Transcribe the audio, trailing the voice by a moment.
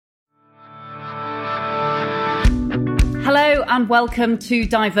and welcome to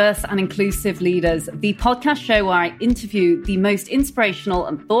Diverse and Inclusive Leaders, the podcast show where I interview the most inspirational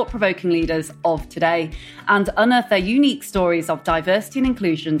and thought-provoking leaders of today and unearth their unique stories of diversity and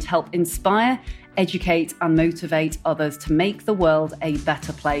inclusion to help inspire, educate and motivate others to make the world a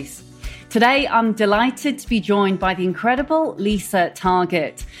better place. Today, I'm delighted to be joined by the incredible Lisa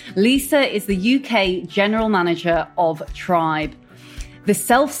Targett. Lisa is the UK General Manager of Tribe, the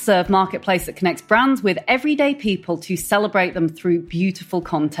self-serve marketplace that connects brands with everyday people to celebrate them through beautiful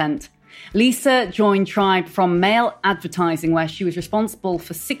content. Lisa joined Tribe from Mail Advertising, where she was responsible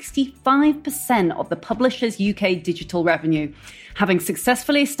for 65% of the publisher's UK digital revenue, having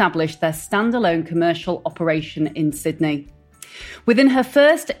successfully established their standalone commercial operation in Sydney. Within her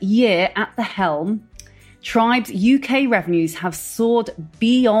first year at the helm, Tribe's UK revenues have soared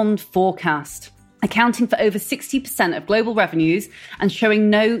beyond forecast, accounting for over 60% of global revenues and showing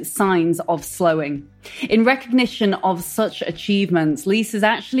no signs of slowing. In recognition of such achievements, Lisa's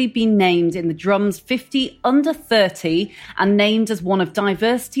actually been named in the Drum's 50 Under 30 and named as one of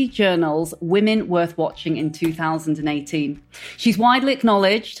Diversity Journal's Women Worth Watching in 2018. She's widely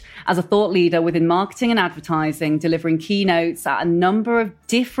acknowledged as a thought leader within marketing and advertising, delivering keynotes at a number of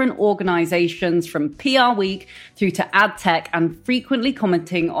different organizations from PR Week through to ad tech and frequently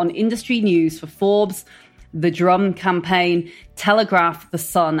commenting on industry news for Forbes, The Drum Campaign, Telegraph, The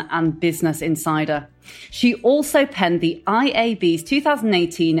Sun and Business Insider. She also penned the IAB's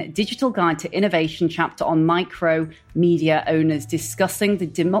 2018 Digital Guide to Innovation chapter on micro media owners, discussing the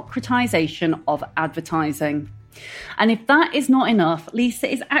democratization of advertising. And if that is not enough, Lisa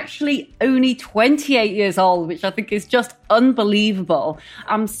is actually only 28 years old, which I think is just unbelievable.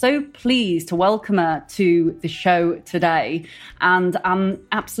 I'm so pleased to welcome her to the show today. And I'm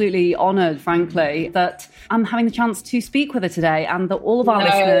absolutely honoured, frankly, that I'm having the chance to speak with her today and that all of our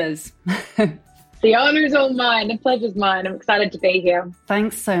listeners... The honour's all mine. The pleasure's mine. I'm excited to be here.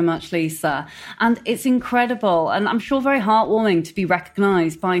 Thanks so much, Lisa. And it's incredible and I'm sure very heartwarming to be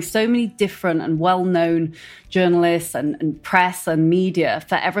recognised by so many different and well-known journalists and press and media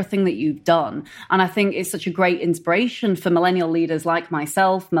for everything that you've done. And I think it's such a great inspiration for millennial leaders like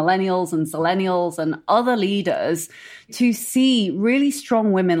myself, millennials and zillennials and other leaders to see really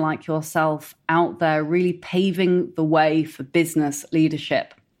strong women like yourself out there really paving the way for business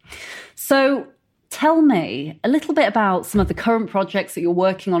leadership. So, tell me a little bit about some of the current projects that you're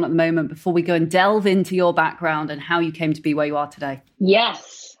working on at the moment before we go and delve into your background and how you came to be where you are today.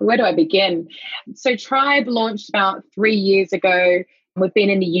 Yes. Where do I begin? So Tribe launched about 3 years ago. We've been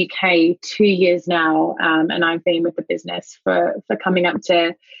in the UK 2 years now, and I've been with the business for coming up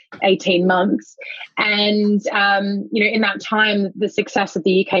to 18 months. And, in that time, the success of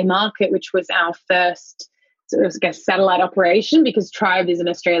the UK market, which was our first sort of, satellite operation, because Tribe is an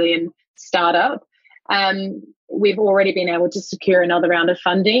Australian startup, we've already been able to secure another round of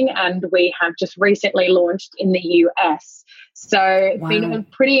funding, and we have just recently launched in the US. So it's been a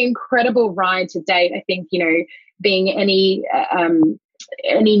pretty incredible ride to date. I think, being any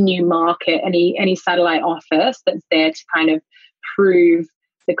new market, any satellite office that's there to kind of prove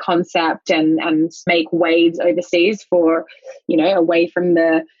the concept and make waves overseas for, away from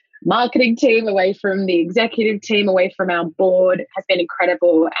the marketing team, away from the executive team, away from our board has been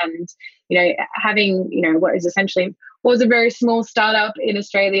incredible. And, having, what was a very small startup in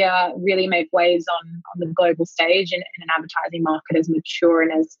Australia really make waves on the global stage and in an advertising market as mature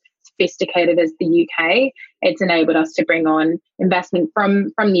and as sophisticated as the UK, it's enabled us to bring on investment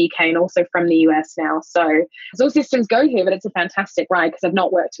from the UK and also from the US now. So all systems go here, but it's a fantastic ride because I've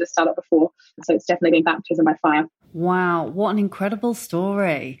not worked with a startup before. So it's definitely been baptism by fire. Wow, what an incredible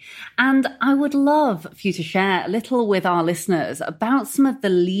story. And I would love for you to share a little with our listeners about some of the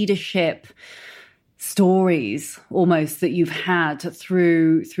leadership stories almost that you've had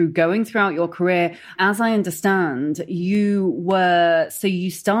through going throughout your career. As I understand, you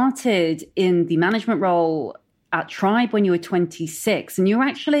started in the management role at Tribe when you were 26, and you were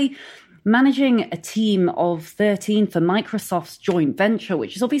actually managing a team of 13 for Microsoft's joint venture,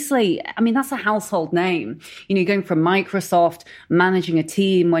 which is obviously, that's a household name. Going from Microsoft, managing a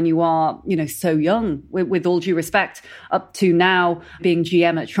team when you are, so young, with all due respect, up to now being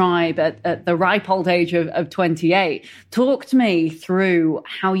GM at Tribe at the ripe old age of 28. Talk to me through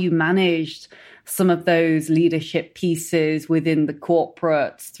how you managed some of those leadership pieces within the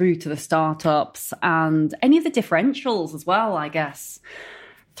corporates through to the startups and any of the differentials as well, I guess,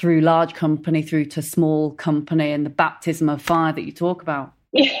 through large company, through to small company and the baptism of fire that you talk about.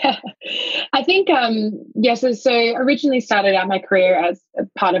 Yeah, I think, so originally started out my career as a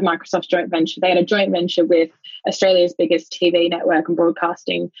part of Microsoft's joint venture. They had a joint venture with Australia's biggest TV network and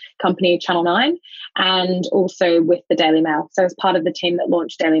broadcasting company, Channel 9, and also with the Daily Mail. So I was part of the team that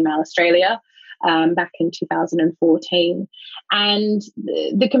launched Daily Mail Australia back in 2014. And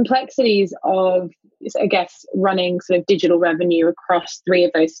the complexities of, I guess, running sort of digital revenue across three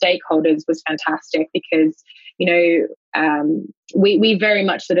of those stakeholders was fantastic because, we very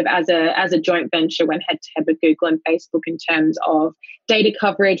much sort of as a joint venture went head to head with Google and Facebook in terms of data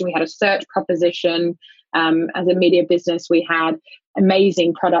coverage. We had a search proposition. As a media business, we had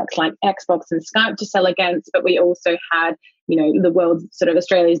amazing products like Xbox and Skype to sell against, but we also had, the world's sort of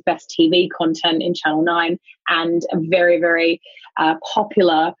Australia's best TV content in Channel 9 and a very, very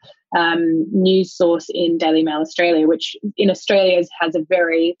popular news source in Daily Mail Australia, which in Australia has a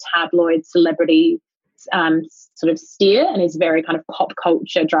very tabloid celebrity sort of steer and is very kind of pop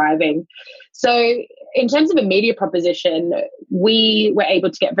culture driving. So in terms of a media proposition, we were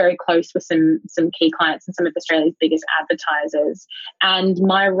able to get very close with some key clients and some of Australia's biggest advertisers. And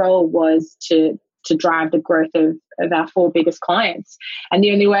my role was to drive the growth of our four biggest clients. And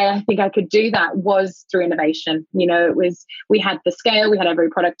the only way I think I could do that was through innovation. We had the scale, we had every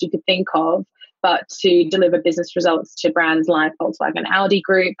product you could think of, but to deliver business results to brands like Volkswagen Audi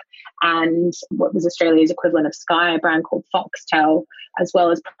Group and what was Australia's equivalent of Sky, a brand called Foxtel, as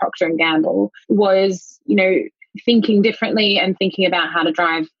well as Procter & Gamble, was, thinking differently and thinking about how to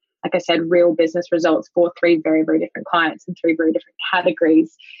drive, like I said, real business results for three very, very different clients in three very different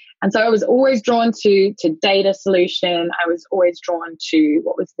categories. And so I was always drawn to data solution. I was always drawn to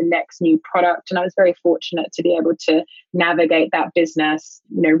what was the next new product. And I was very fortunate to be able to navigate that business,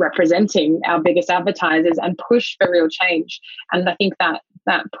 representing our biggest advertisers and push for real change. And I think that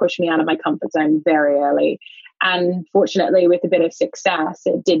pushed me out of my comfort zone very early. And fortunately, with a bit of success,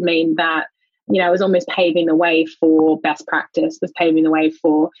 it did mean that I was almost paving the way for best practice, was paving the way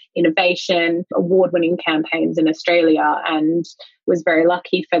for innovation, award-winning campaigns in Australia, and was very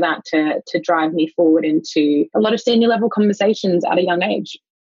lucky for that to drive me forward into a lot of senior level conversations at a young age.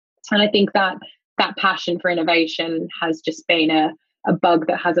 And I think that passion for innovation has just been a bug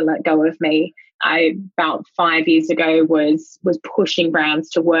that hasn't let go of me. I, about 5 years ago, was pushing brands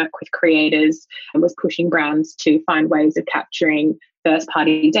to work with creators and was pushing brands to find ways of capturing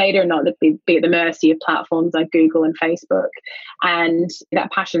first-party data, not to be at the mercy of platforms like Google and Facebook. And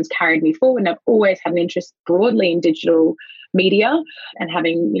that passion's carried me forward. And I've always had an interest broadly in digital media, and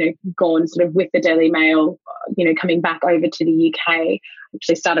having, gone sort of with the Daily Mail, coming back over to the UK.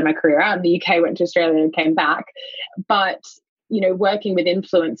 Actually started my career out in the UK, went to Australia and came back. But, working with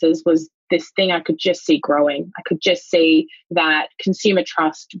influencers was this thing I could just see growing. I could just see that consumer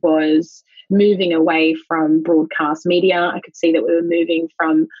trust was moving away from broadcast media. I could see that we were moving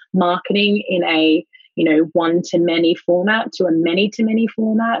from marketing in a one-to-many format to a many-to-many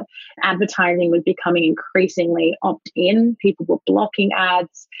format. Advertising was becoming increasingly opt-in. People were blocking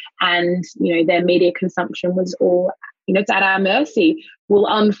ads, and their media consumption was all it's at our mercy. We'll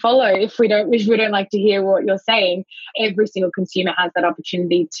unfollow if we don't like to hear what you're saying. Every single consumer has that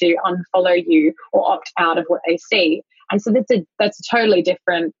opportunity to unfollow you or opt out of what they see. And so that's a totally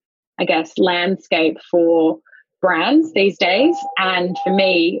different, I guess, landscape for brands these days. And for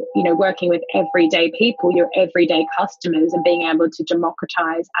me, working with everyday people, your everyday customers, and being able to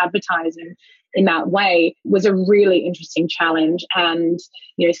democratize advertising in that way was a really interesting challenge. And,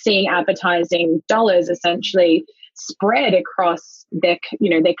 seeing advertising dollars essentially spread across their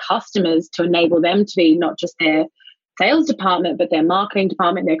customers to enable them to be not just their sales department, but their marketing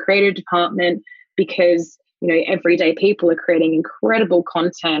department, their creative department, because everyday people are creating incredible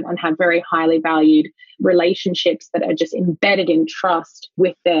content and have very highly valued relationships that are just embedded in trust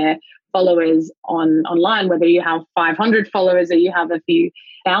with their followers online, whether you have 500 followers or you have a few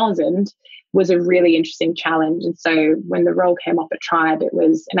thousand, was a really interesting challenge. And so when the role came up at Tribe, it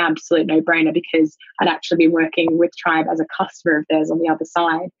was an absolute no-brainer because I'd actually been working with Tribe as a customer of theirs on the other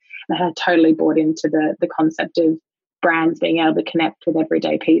side. And I had totally bought into the concept of brands being able to connect with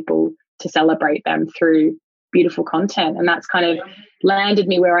everyday people to celebrate them through beautiful content. And that's kind of landed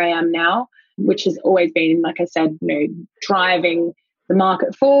me where I am now, which has always been, like I said, driving the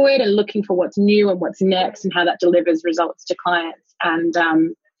market forward and looking for what's new and what's next and how that delivers results to clients. And,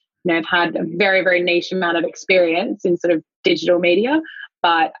 I've had a very, very niche amount of experience in sort of digital media,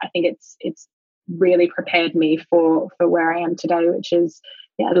 but I think it's really prepared me for where I am today, which is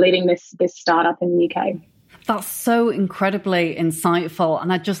leading this startup in the UK. That's so incredibly insightful.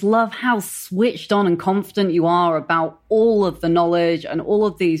 And I just love how switched on and confident you are about all of the knowledge and all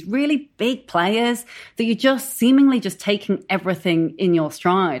of these really big players that you're just seemingly just taking everything in your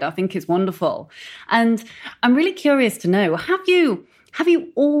stride. I think it's wonderful. And I'm really curious to know, have you Have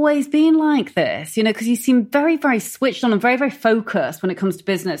you always been like this? Because you seem very, very switched on and very, very focused when it comes to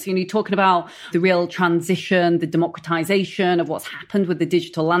business. You're talking about the real transition, the democratization of what's happened with the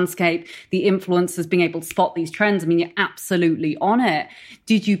digital landscape, the influencers being able to spot these trends. I mean, you're absolutely on it.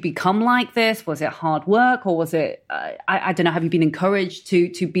 Did you become like this? Was it hard work, or was it, I don't know, have you been encouraged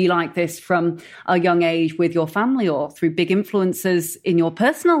to be like this from a young age with your family or through big influences in your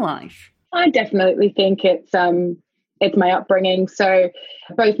personal life? I definitely think it's my upbringing. So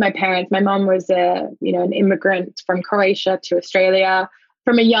both my parents, my mom was an immigrant from Croatia to Australia.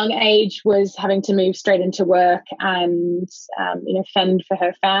 From a young age, was having to move straight into work and fend for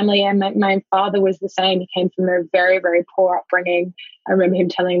her family. And my father was the same. He came from a very, very poor upbringing. I remember him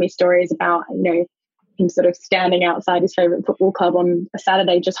telling me stories about him sort of standing outside his favorite football club on a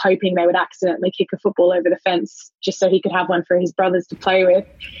Saturday, just hoping they would accidentally kick a football over the fence, just so he could have one for his brothers to play with.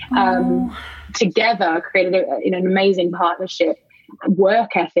 Together created an amazing partnership,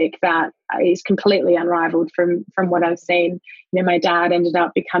 work ethic that is completely unrivaled from what I've seen. My dad ended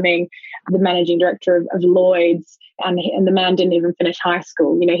up becoming the managing director of Lloyd's, and the man didn't even finish high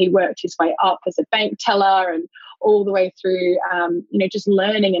school. He worked his way up as a bank teller and all the way through, just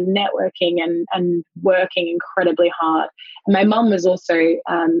learning and networking and working incredibly hard. And my mum was also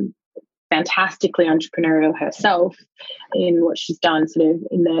fantastically entrepreneurial herself in what she's done sort of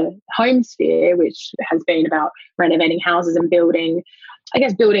in the home sphere, which has been about renovating houses and building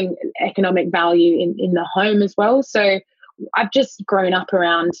economic value in the home as well. So I've just grown up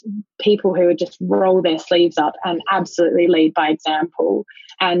around people who would just roll their sleeves up and absolutely lead by example.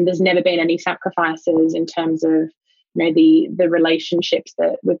 And there's never been any sacrifices in terms of the relationships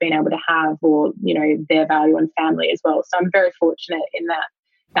that we've been able to have, or their value on family as well. So I'm very fortunate in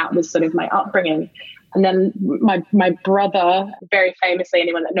that was sort of my upbringing. And then my brother, very famously,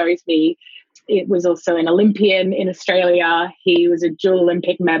 anyone that knows me, it was also an Olympian in Australia. He was a dual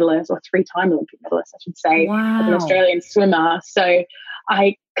Olympic medalist, or 3-time Olympic medalist, I should say, as an Australian swimmer. So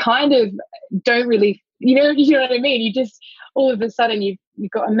I kind of don't really, you know what I mean? You just, all of a sudden,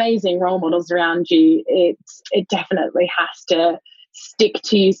 you've got amazing role models around you. It definitely has to stick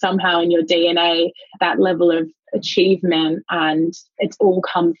to you somehow in your DNA, that level of achievement, and it's all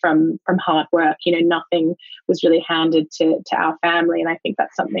come from hard work. Nothing was really handed to our family, and I think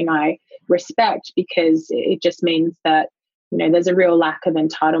that's something I respect, because it just means that there's a real lack of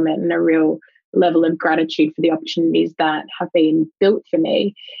entitlement and a real level of gratitude for the opportunities that have been built for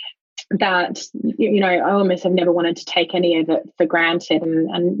me, that I almost have never wanted to take any of it for granted,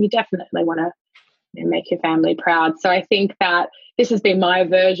 and you definitely want to make your family proud. So I think that this has been my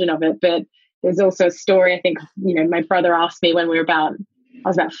version of it. But there's also a story, I think, my brother asked me when I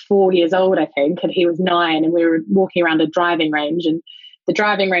was about 4 years old, I think, and he was 9, and we were walking around a driving range, and the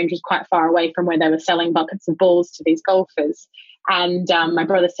driving range was quite far away from where they were selling buckets of balls to these golfers. And my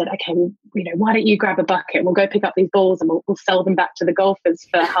brother said, okay, well, why don't you grab a bucket? We'll go pick up these balls and we'll sell them back to the golfers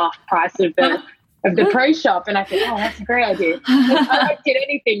for half the price of the pro shop. And I said, oh, that's a great idea. I did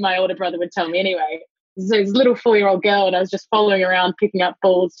anything my older brother would tell me anyway. So this little 4-year-old girl, and I was just following around, picking up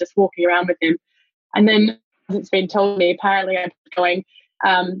balls, just walking around with him. And then, as it's been told me, apparently I'm going,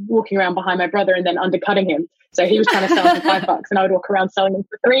 walking around behind my brother and then undercutting him. So he was trying to sell them for $5, and I would walk around selling them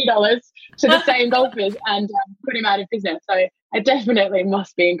for $3 to the same golfers and put him out of business. So it definitely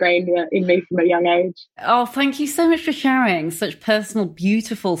must be ingrained in me from a young age. Oh, thank you so much for sharing such personal,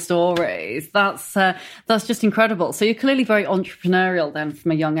 beautiful stories. That's just incredible. So you're clearly very entrepreneurial then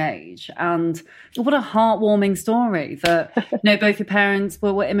from a young age. And what a heartwarming story that both your parents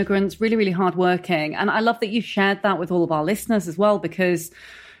were immigrants, really, really hardworking. And I love that you shared that with all of our listeners as well, because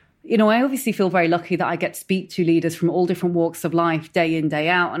I obviously feel very lucky that I get to speak to leaders from all different walks of life day in, day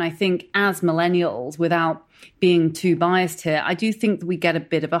out. And I think as millennials, without being too biased here, I do think that we get a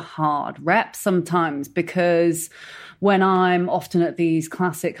bit of a hard rep sometimes, because when I'm often at these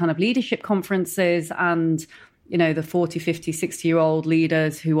classic kind of leadership conferences and the 40, 50, 60-year-old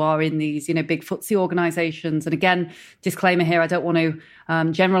leaders who are in these, big FTSE organizations. And again, disclaimer here, I don't want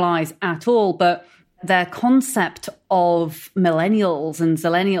to generalize at all, but their concept of millennials and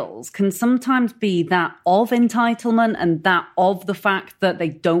zillennials can sometimes be that of entitlement and that of the fact that they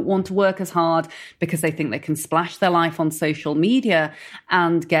don't want to work as hard because they think they can splash their life on social media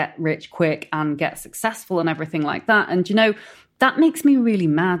and get rich quick and get successful and everything like that. And, that makes me really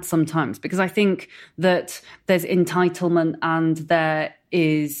mad sometimes, because I think that there's entitlement and there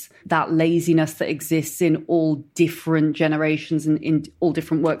is that laziness that exists in all different generations and in all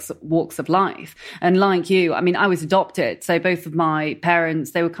different walks of life. And like you, I was adopted. So both of my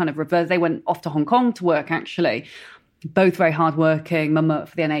parents, they were kind of reversed. They went off to Hong Kong to work, actually. both very hardworking. Mum worked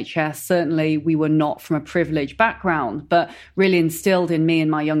for the NHS. Certainly, we were not from a privileged background, but really instilled in me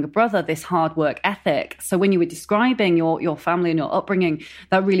and my younger brother this hard work ethic. So when you were describing your family and your upbringing,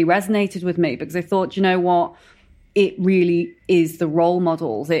 that really resonated with me, because I thought, you know what, it really is the role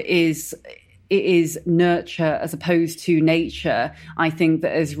models. It is nurture as opposed to nature, I think,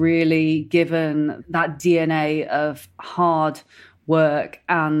 that has really given that DNA of hard work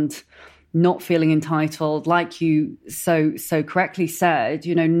and not feeling entitled, like you so correctly said,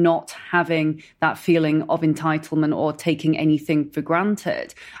 you know, not having that feeling of entitlement or taking anything for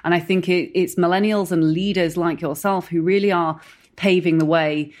granted. And I think it's millennials and leaders like yourself who really are paving the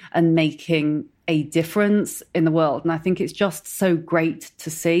way and making a difference in the world. And I think it's just so great to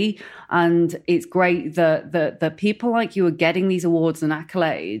see. And it's great that the people like you are getting these awards and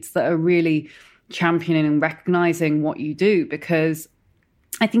accolades that are really championing and recognizing what you do, because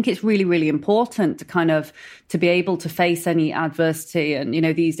I think it's really, really important to be able to face any adversity. And, you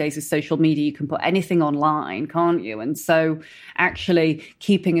know, these days with social media, you can put anything online, can't you? And so actually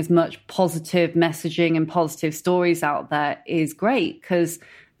keeping as much positive messaging and positive stories out there is great, because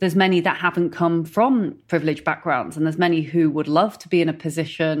there's many that haven't come from privileged backgrounds, and there's many who would love to be in a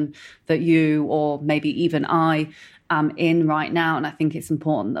position that you, or maybe even I, am in right now. And I think it's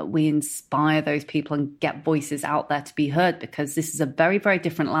important that we inspire those people and get voices out there to be heard, because this is a very, very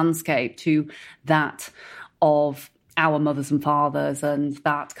different landscape to that of our mothers and fathers and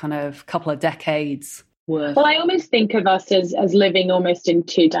that kind of couple of decades worth. Well, I almost think of us as living almost in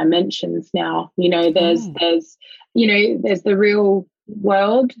two dimensions now. You know, there's the real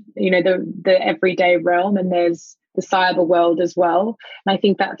world, you know, the everyday realm, and there's the cyber world as well. And I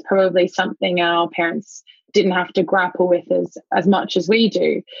think that's probably something our parents didn't have to grapple with as much as we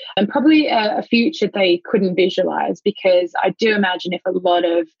do, and probably a future they couldn't visualize, because I do imagine if a lot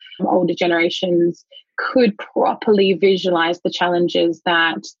of older generations could properly visualize the challenges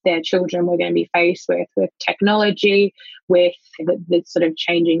that their children were going to be faced with technology, with the sort of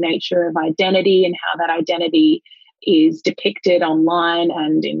changing nature of identity and how that identity is depicted online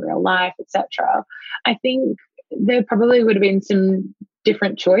and in real life, etc. I think there probably would have been some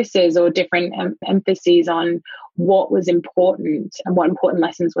different choices or different emphases on what was important and what important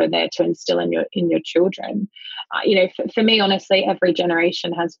lessons were there to instill in your children. You know, for me, honestly, every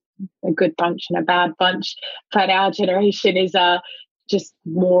generation has a good bunch and a bad bunch, but our generation is just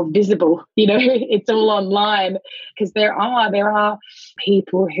more visible. You know, it's all online, because there are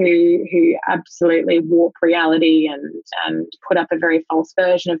people who absolutely warp reality and put up a very false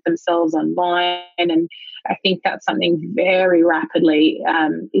version of themselves online. And I think that's something very rapidly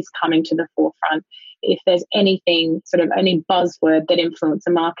is coming to the forefront. If there's anything, sort of any buzzword that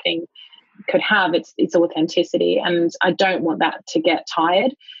influencer marketing could have, it's authenticity. And I don't want that to get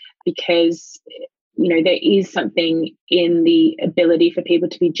tired, because you know, there is something in the ability for people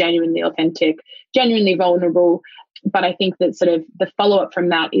to be genuinely authentic, genuinely vulnerable. But I think that sort of the follow-up from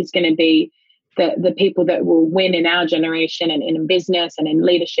that is going to be the people that will win in our generation and in business and in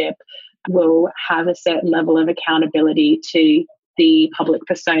leadership will have a certain level of accountability to the public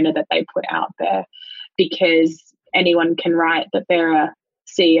persona that they put out there, because anyone can write that they're a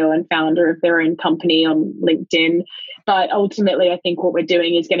CEO and founder of their own company on LinkedIn. But ultimately, I think what we're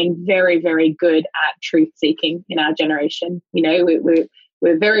doing is getting very, very good at truth seeking in our generation. You know,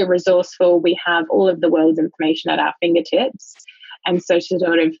 we're very resourceful. We have all of the world's information at our fingertips. And so to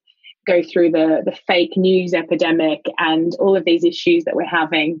sort of go through the fake news epidemic and all of these issues that we're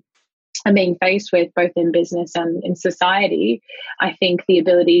having and being faced with both in business and in society, I think the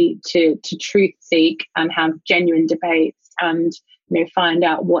ability to truth seek and have genuine debates and, you know, find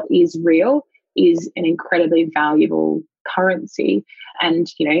out what is real is an incredibly valuable currency.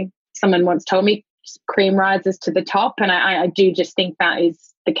 And, you know, someone once told me cream rises to the top, and I do just think that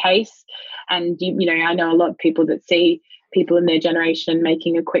is the case. And, you know, I know a lot of people that see people in their generation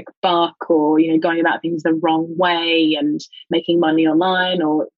making a quick buck, or, you know, going about things the wrong way and making money online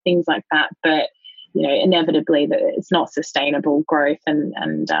or things like that. But, you know, inevitably that it's not sustainable growth. And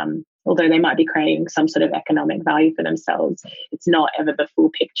although they might be creating some sort of economic value for themselves, it's not ever the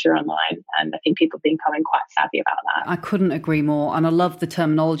full picture online. And I think people have been becoming quite savvy about that. I couldn't agree more. And I love the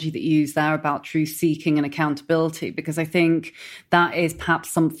terminology that you use there about truth seeking and accountability, because I think that is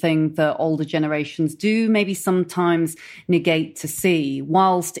perhaps something that older generations do maybe sometimes negate to see.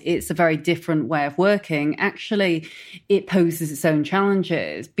 Whilst it's a very different way of working, actually it poses its own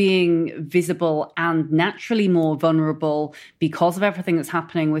challenges. Being visible and naturally more vulnerable because of everything that's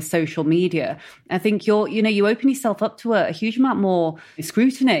happening with social media, I think you open yourself up to a huge amount more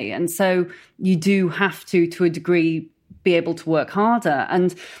scrutiny. And so you do have to a degree, be able to work harder.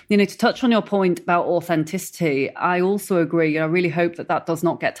 And, to touch on your point about authenticity, I also agree. I really hope that does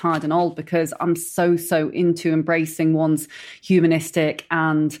not get tired and old, because I'm so into embracing one's humanistic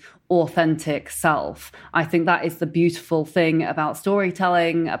and authentic self. I think that is the beautiful thing about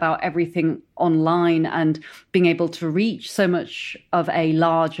storytelling, about everything online, and being able to reach so much of a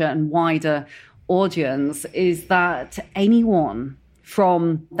larger and wider audience, is that anyone,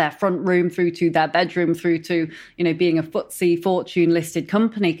 from their front room through to their bedroom, through to, being a FTSE Fortune listed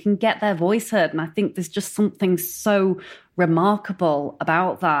company, can get their voice heard. And I think there's just something so remarkable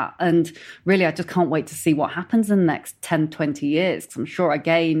about that. And really, I just can't wait to see what happens in the next 10, 20 years. 'Cause I'm sure,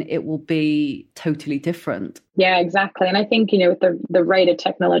 again, it will be totally different. Yeah, exactly. And I think, with the rate of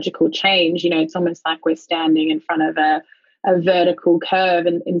technological change, it's almost like we're standing in front of a vertical curve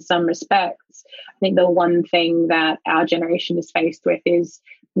in some respects. I think the one thing that our generation is faced with is,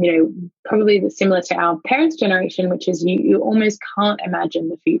 probably similar to our parents' generation, which is you almost can't imagine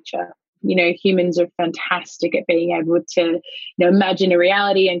the future. Humans are fantastic at being able to, imagine a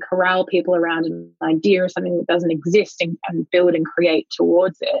reality and corral people around an idea or something that doesn't exist, and build and create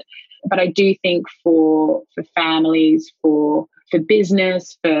towards it. But I do think for families, for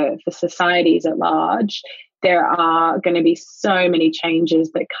business, for societies at large, there are going to be so many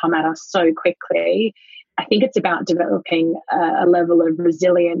changes that come at us so quickly. I think it's about developing a level of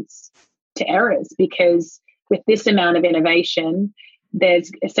resilience to errors, because with this amount of innovation,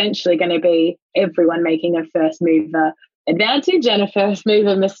 there's essentially going to be everyone making a first mover advantage and a first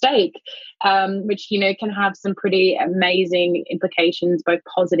mover mistake, which, can have some pretty amazing implications, both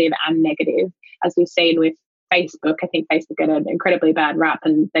positive and negative, as we've seen with Facebook. I think Facebook got an incredibly bad rap,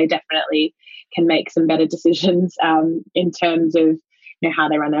 and they definitely can make some better decisions in terms of how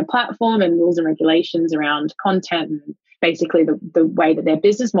they run their platform and rules and regulations around content, and basically the way that their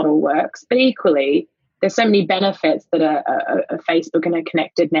business model works. But equally, there's so many benefits that a Facebook and a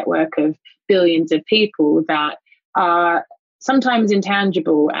connected network of billions of people that are sometimes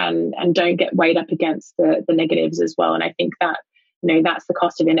intangible and don't get weighed up against the negatives as well. And I think that that's the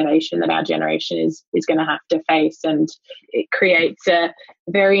cost of innovation that our generation is going to have to face, and it creates a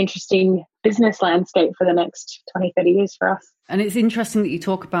very interesting business landscape for the next 20, 30 years for us. And it's interesting that you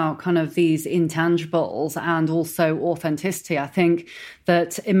talk about kind of these intangibles and also authenticity. I think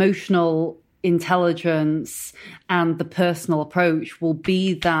that emotional intelligence and the personal approach will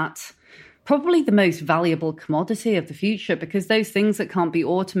be that probably the most valuable commodity of the future, because those things that can't be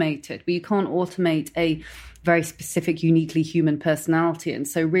automated, but you can't automate a very specific, uniquely human personality. And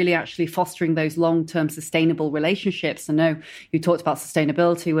so really actually fostering those long-term sustainable relationships. I know you talked about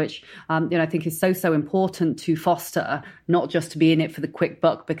sustainability, which I think is so important to foster, not just to be in it for the quick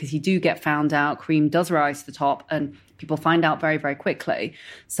buck, because you do get found out, cream does rise to the top, and people find out very, very quickly.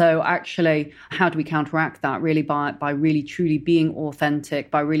 So actually, how do we counteract that? Really by really truly being authentic,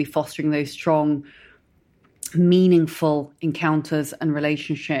 by really fostering those strong, meaningful encounters and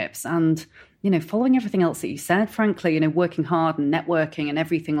relationships, and following everything else that you said, frankly, working hard and networking and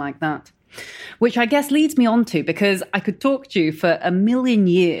everything like that. Which I guess leads me on to, because I could talk to you for a million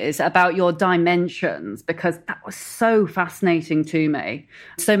years about your dimensions, because that was so fascinating to me.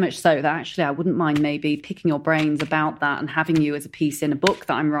 So much so that actually I wouldn't mind maybe picking your brains about that and having you as a piece in a book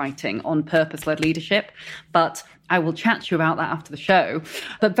that I'm writing on purpose-led leadership. But I will chat to you about that after the show.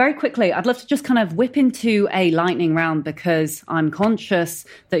 But very quickly, I'd love to just kind of whip into a lightning round, because I'm conscious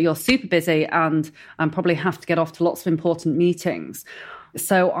that you're super busy and probably have to get off to lots of important meetings.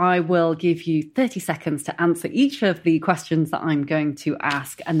 So I will give you 30 seconds to answer each of the questions that I'm going to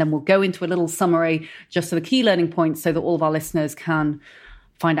ask, and then we'll go into a little summary, just for the key learning points, so that all of our listeners can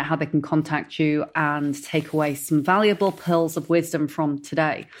find out how they can contact you and take away some valuable pearls of wisdom from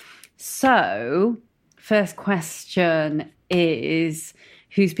today. So first question is,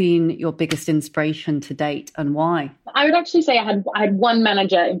 who's been your biggest inspiration to date and why? I would actually say I had one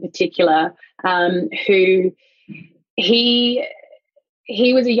manager in particular who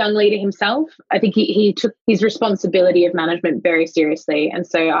he was a young leader himself. I think he took his responsibility of management very seriously. And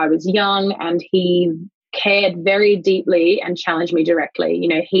so I was young, and he cared very deeply and challenged me directly.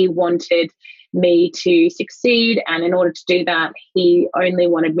 He wanted me to succeed. And in order to do that, he only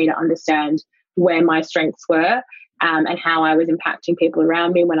wanted me to understand where my strengths were and how I was impacting people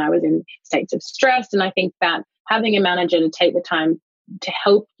around me when I was in states of stress. And I think that having a manager to take the time to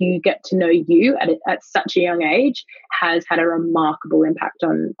help you get to know you at such a young age has had a remarkable impact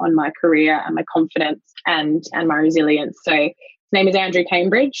on my career and my confidence and my resilience. So his name is Andrew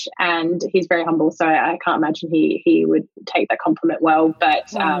Cambridge, and he's very humble. So I can't imagine he would take that compliment well,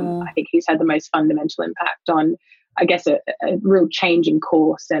 but I think he's had the most fundamental impact on I guess, a real change in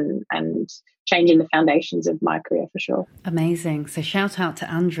course and changing the foundations of my career for sure. Amazing. So shout out to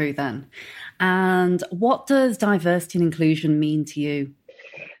Andrew then. And what does diversity and inclusion mean to you?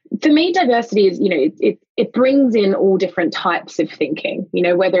 For me, diversity is, it brings in all different types of thinking,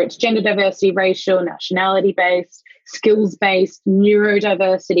 whether it's gender diversity, racial, nationality-based, skills-based,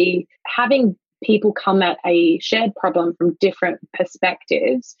 neurodiversity. Having people come at a shared problem from different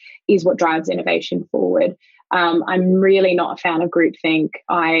perspectives is what drives innovation forward. I'm really not a fan of groupthink.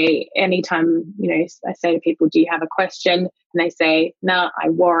 Anytime, I say to people, do you have a question? And they say, nah, I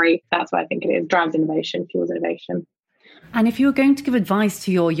worry. That's what I think it is. Drives innovation, fuels innovation. And if you were going to give advice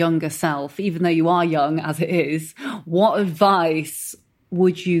to your younger self, even though you are young as it is, what advice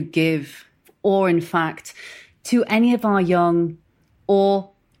would you give, or in fact, to any of our young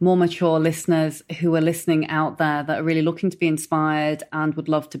or more mature listeners who are listening out there that are really looking to be inspired and would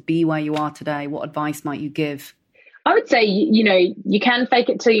love to be where you are today? What advice might you give? I would say, you can fake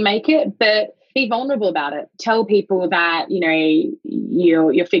it till you make it, but be vulnerable about it. Tell people that,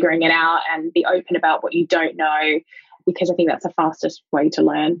 you're figuring it out, and be open about what you don't know, because I think that's the fastest way to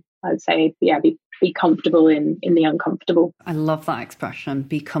learn. I would say, be comfortable in the uncomfortable. I love that expression,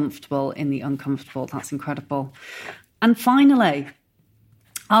 be comfortable in the uncomfortable. That's incredible. And finally,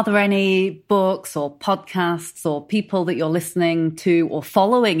 are there any books or podcasts or people that you're listening to or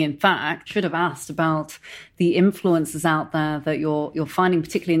following? In fact, should have asked about the influencers out there that you're finding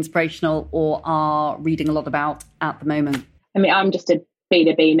particularly inspirational or are reading a lot about at the moment. I mean, I'm just a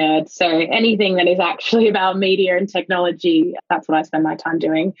B2B nerd, so anything that is actually about media and technology, that's what I spend my time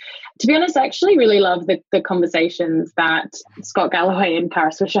doing. To be honest, I actually really love the conversations that Scott Galloway and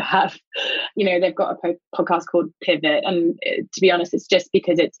Paris Wisher have. They've got a podcast called Pivot, and to be honest, it's just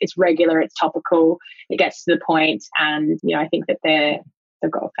because it's regular, it's topical, it gets to the point, and I think that they've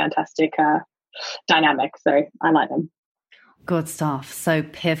got a fantastic dynamic, so I like them. Good stuff. So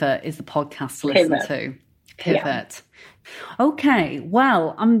Pivot is the podcast to listen to. Pivot. Yeah. Okay,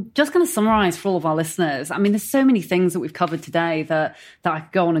 well, I'm just going to summarize for all of our listeners. I mean, there's so many things that we've covered today that I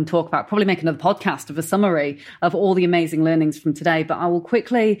could go on and talk about, probably make another podcast of a summary of all the amazing learnings from today. But I will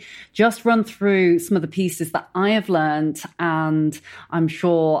quickly just run through some of the pieces that I have learned, and I'm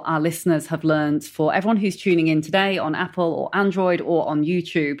sure our listeners have learned. For everyone who's tuning in today on Apple or Android or on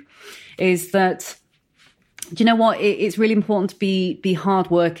YouTube, is that, do you know what? It's really important to be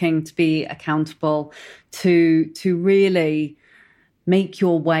hardworking, to be accountable, to really make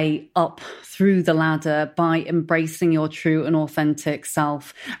your way up through the ladder by embracing your true and authentic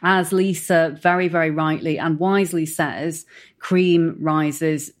self. As Lisa very, very rightly and wisely says, cream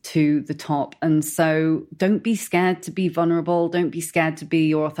rises to the top. And so don't be scared to be vulnerable. Don't be scared to be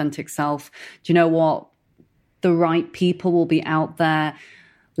your authentic self. Do you know what? The right people will be out there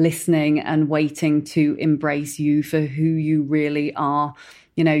listening and waiting to embrace you for who you really are.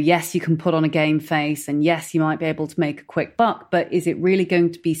 Yes, you can put on a game face, and yes, you might be able to make a quick buck, but is it really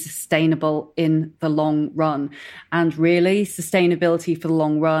going to be sustainable in the long run? And really, sustainability for the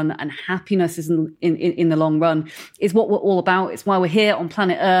long run and happiness is in the long run is what we're all about. It's why we're here on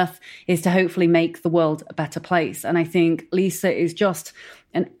planet Earth, is to hopefully make the world a better place. And I think Lisa is just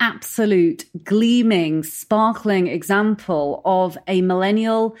an absolute gleaming, sparkling example of a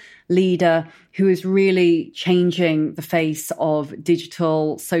millennial leader who is really changing the face of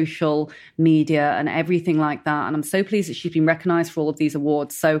digital, social media and everything like that. And I'm so pleased that she's been recognized for all of these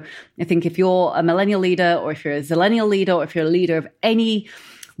awards. So I think if you're a millennial leader, or if you're a zillennial leader, or if you're a leader of any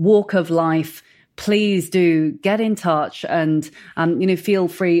walk of life, please do get in touch and, feel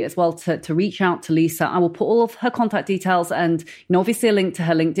free as well to reach out to Lisa. I will put all of her contact details and, obviously a link to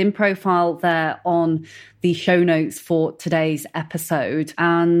her LinkedIn profile there on the show notes for today's episode.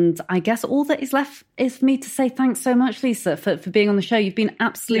 And I guess all that is left is for me to say thanks so much, Lisa, for being on the show. You've been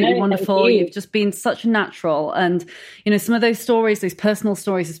absolutely wonderful. You've just been such a natural. And, some of those stories, those personal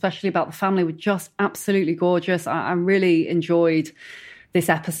stories, especially about the family, were just absolutely gorgeous. I really enjoyed this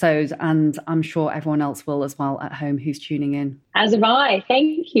episode, and I'm sure everyone else will as well at home who's tuning in. As have I.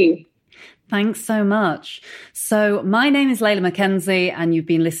 Thank you. Thanks so much. So my name is Layla Mackenzie, and you've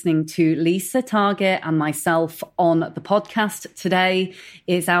been listening to Lisa Targett and myself on the podcast today.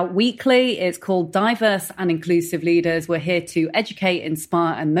 It's out weekly. It's called Diverse and Inclusive Leaders. We're here to educate,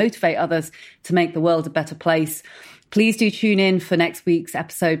 inspire, and motivate others to make the world a better place. Please do tune in for next week's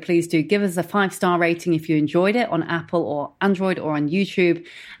episode. Please do give us a 5-star rating if you enjoyed it on Apple or Android or on YouTube.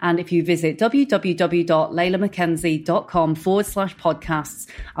 And if you visit www.laylamackenzie.com/podcasts,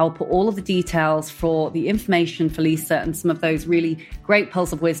 I'll put all of the details for the information for Lisa and some of those really great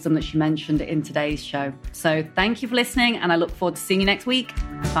pearls of wisdom that she mentioned in today's show. So thank you for listening, and I look forward to seeing you next week.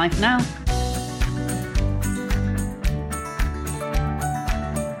 Bye for now.